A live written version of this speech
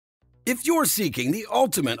If you're seeking the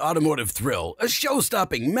ultimate automotive thrill, a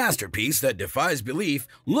show-stopping masterpiece that defies belief,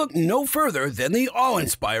 look no further than the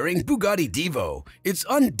awe-inspiring Bugatti Divo. It's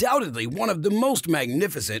undoubtedly one of the most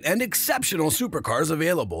magnificent and exceptional supercars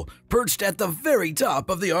available, perched at the very top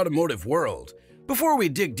of the automotive world. Before we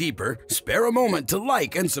dig deeper, spare a moment to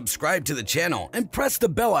like and subscribe to the channel and press the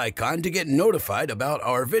bell icon to get notified about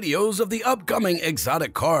our videos of the upcoming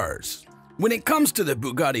exotic cars. When it comes to the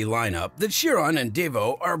Bugatti lineup, the Chiron and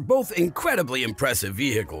Devo are both incredibly impressive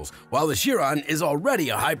vehicles. While the Chiron is already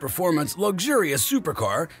a high-performance, luxurious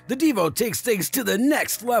supercar, the Devo takes things to the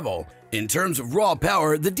next level. In terms of raw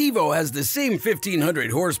power, the Devo has the same 1,500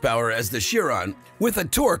 horsepower as the Chiron, with a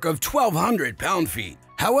torque of 1,200 pound-feet.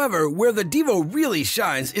 However, where the Devo really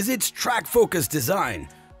shines is its track-focused design.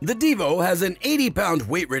 The Devo has an 80-pound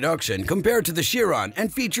weight reduction compared to the Chiron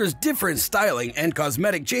and features different styling and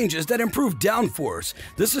cosmetic changes that improve downforce.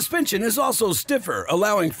 The suspension is also stiffer,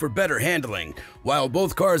 allowing for better handling. While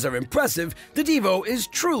both cars are impressive, the Devo is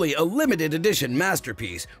truly a limited edition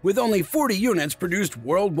masterpiece, with only 40 units produced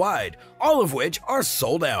worldwide, all of which are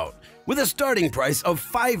sold out. With a starting price of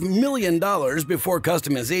 $5 million before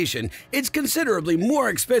customization, it's considerably more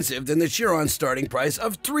expensive than the Chiron's starting price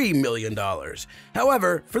of $3 million.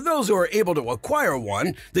 However, for those who are able to acquire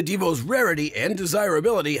one, the Devo's rarity and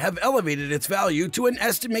desirability have elevated its value to an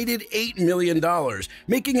estimated $8 million,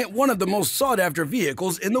 making it one of the most sought-after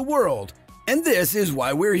vehicles in the world. And this is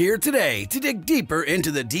why we're here today, to dig deeper into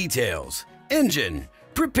the details. Engine.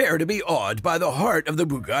 Prepare to be awed by the heart of the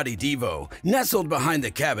Bugatti Divo. Nestled behind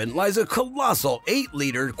the cabin lies a colossal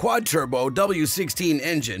 8-liter quad-turbo W16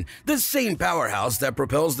 engine, the same powerhouse that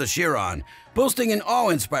propels the Chiron. Boasting an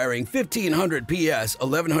awe-inspiring 1,500 PS,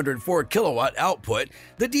 1,104 kilowatt output,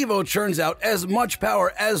 the Divo churns out as much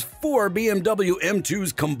power as 4 BMW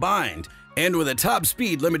M2s combined. And with a top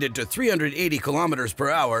speed limited to 380 kilometers per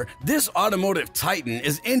hour, this automotive titan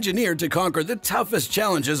is engineered to conquer the toughest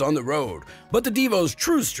challenges on the road. But the Devo's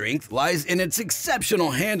true strength lies in its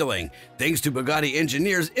exceptional handling. Thanks to Bugatti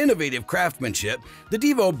engineers' innovative craftsmanship, the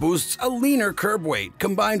Devo boasts a leaner curb weight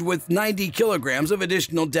combined with 90 kilograms of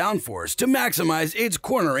additional downforce to maximize its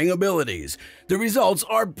cornering abilities. The results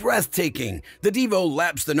are breathtaking. The Devo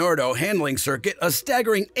laps the Nardo handling circuit a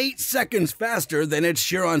staggering 8 seconds faster than its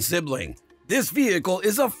Chiron sibling. This vehicle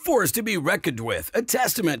is a force to be reckoned with, a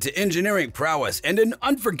testament to engineering prowess and an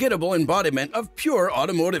unforgettable embodiment of pure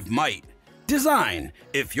automotive might. Design.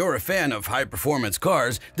 If you're a fan of high-performance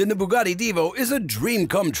cars, then the Bugatti Divo is a dream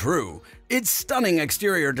come true. Its stunning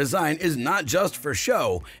exterior design is not just for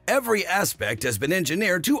show. Every aspect has been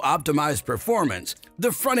engineered to optimize performance.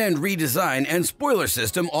 The front-end redesign and spoiler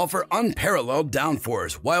system offer unparalleled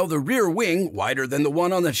downforce, while the rear wing, wider than the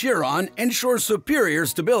one on the Chiron, ensures superior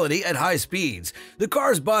stability at high speeds. The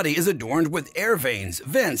car's body is adorned with air vanes,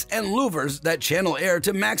 vents, and louvers that channel air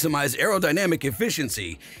to maximize aerodynamic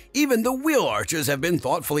efficiency. Even the wheel arches have been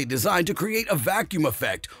thoughtfully designed to create a vacuum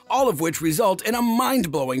effect, all of which result in a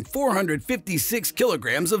mind-blowing 456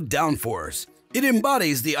 kilograms of downforce. It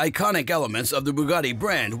embodies the iconic elements of the Bugatti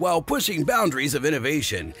brand while pushing boundaries of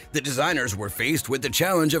innovation. The designers were faced with the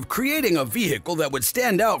challenge of creating a vehicle that would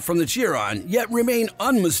stand out from the Chiron yet remain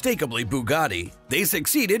unmistakably Bugatti. They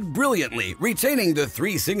succeeded brilliantly, retaining the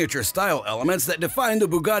 3 signature style elements that define the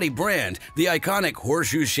Bugatti brand: the iconic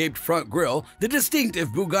horseshoe-shaped front grille, the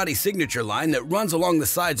distinctive Bugatti signature line that runs along the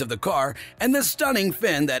sides of the car, and the stunning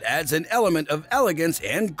fin that adds an element of elegance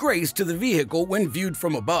and grace to the vehicle when viewed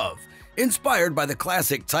from above. Inspired by the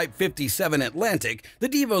classic Type 57 Atlantic, the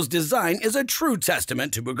Devo's design is a true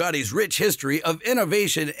testament to Bugatti's rich history of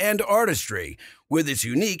innovation and artistry. With its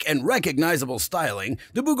unique and recognizable styling,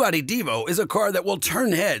 the Bugatti Divo is a car that will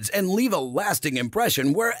turn heads and leave a lasting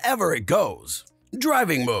impression wherever it goes.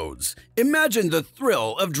 Driving modes. Imagine the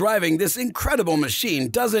thrill of driving this incredible machine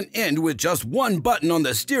doesn't end with just one button on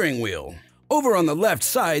the steering wheel. Over on the left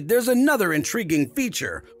side, there's another intriguing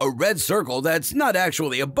feature, a red circle that's not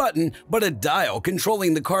actually a button, but a dial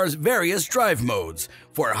controlling the car's various drive modes.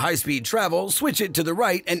 For high-speed travel, switch it to the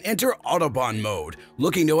right and enter Autobahn mode.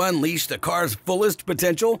 Looking to unleash the car's fullest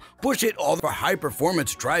potential? Push it all for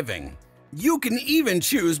high-performance driving. You can even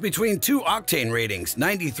choose between 2 octane ratings,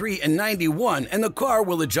 93 and 91, and the car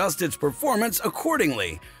will adjust its performance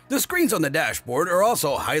accordingly. The screens on the dashboard are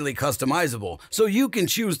also highly customizable, so you can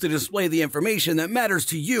choose to display the information that matters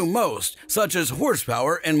to you most, such as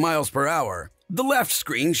horsepower and miles per hour. The left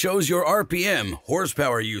screen shows your RPM,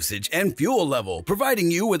 horsepower usage, and fuel level, providing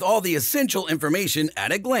you with all the essential information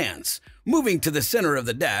at a glance. Moving to the center of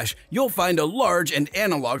the dash, you'll find a large and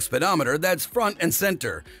analog speedometer that's front and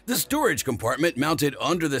center. The storage compartment mounted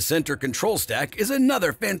under the center control stack is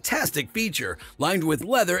another fantastic feature, lined with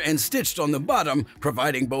leather and stitched on the bottom,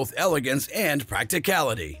 providing both elegance and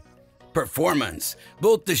practicality. Performance.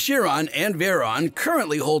 Both the Chiron and Veyron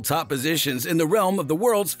currently hold top positions in the realm of the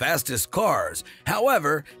world's fastest cars.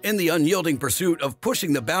 However, in the unyielding pursuit of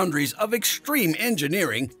pushing the boundaries of extreme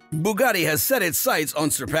engineering, Bugatti has set its sights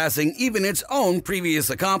on surpassing even its own previous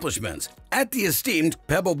accomplishments. At the esteemed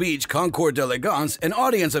Pebble Beach Concours d'Elegance, an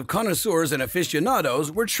audience of connoisseurs and aficionados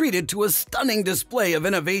were treated to a stunning display of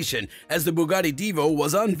innovation as the Bugatti Divo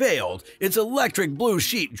was unveiled, its electric blue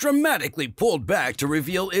sheet dramatically pulled back to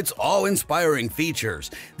reveal its awe-inspiring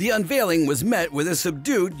features. The unveiling was met with a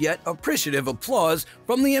subdued yet appreciative applause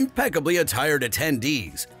from the impeccably attired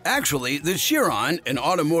attendees. Actually, the Chiron, an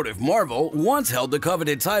automotive marvel, once held the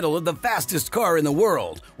coveted title of the fastest car in the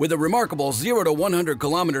world. With a remarkable 0 to 100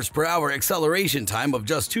 km/h acceleration time of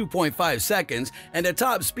just 2.5 seconds and a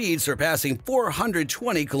top speed surpassing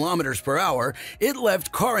 420 km/h, it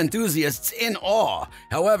left car enthusiasts in awe.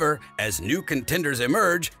 However, as new contenders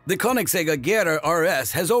emerge, the Koenigsegg Agera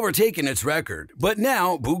RS has overtaken its record. But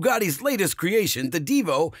now, Bugatti's latest creation, the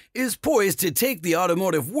Divo, is poised to take the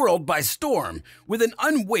automotive world by storm. With an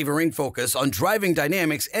unwavering focus on driving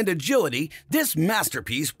dynamics and agility, this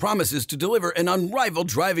masterpiece promises to deliver an unrivaled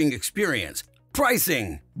driving experience.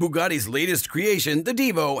 Pricing. Bugatti's latest creation, the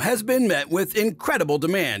Divo, has been met with incredible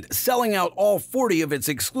demand, selling out all 40 of its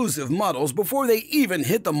exclusive models before they even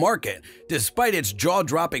hit the market. Despite its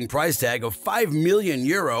jaw-dropping price tag of €5 million,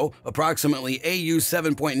 approximately AU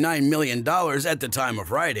 $7.9 million at the time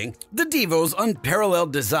of writing, the Divo's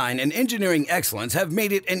unparalleled design and engineering excellence have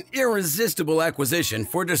made it an irresistible acquisition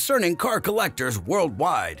for discerning car collectors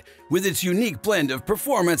worldwide. With its unique blend of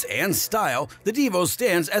performance and style, the Divo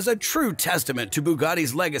stands as a true testament to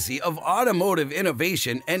Bugatti's legacy of automotive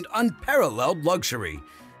innovation and unparalleled luxury.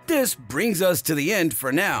 This brings us to the end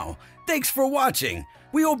for now. Thanks for watching.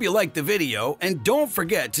 We hope you liked the video, and don't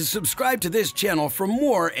forget to subscribe to this channel for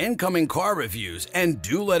more incoming car reviews, and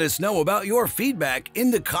do let us know about your feedback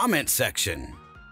in the comment section.